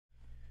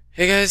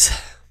Hey guys,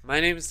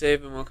 my name is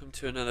Dave and welcome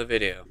to another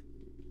video.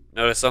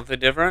 Notice something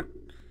different?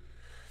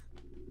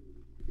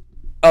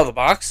 Oh, the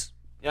box?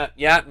 Yeah,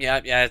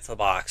 it's the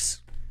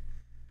box.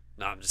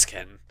 No, I'm just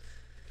kidding.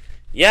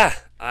 Yeah,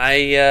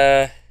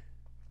 I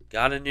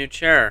got a new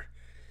chair.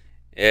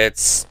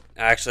 It's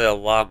actually a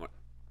lot more.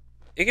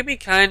 It can be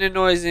kind of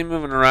noisy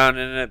moving around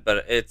in it,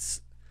 but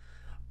it's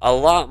a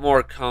lot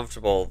more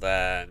comfortable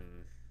than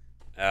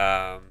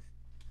um,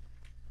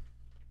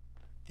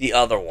 the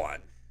other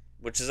one,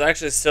 which is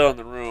actually still in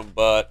the room,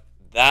 but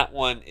that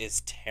one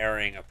is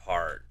tearing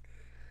apart.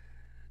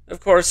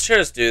 Of course,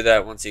 chairs do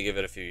that once you give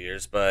it a few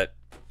years, but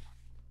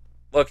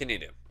what can you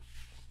do?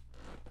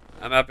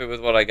 I'm happy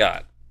with what I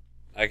got.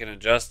 I can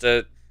adjust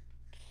it.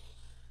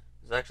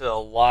 There's actually a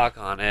lock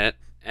on it,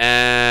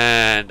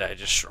 and I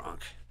just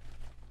shrunk.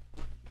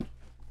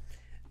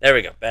 There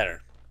we go,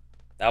 better.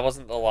 That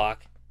wasn't the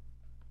lock.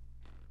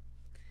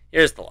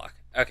 Here's the lock.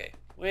 Okay,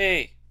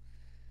 wait.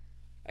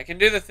 I can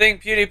do the thing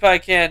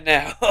PewDiePie can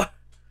now.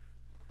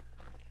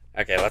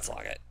 Okay, let's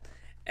lock it.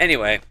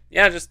 Anyway,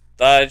 yeah, just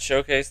thought I'd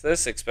showcase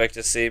this. Expect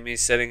to see me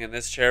sitting in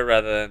this chair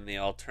rather than the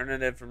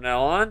alternative from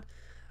now on.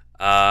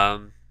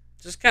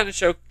 Just kind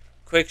of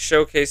quick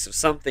showcase of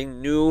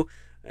something new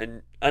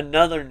and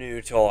another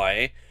new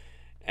toy.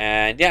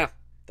 And yeah,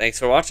 thanks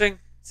for watching.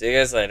 See you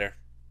guys later.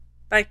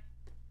 Bye.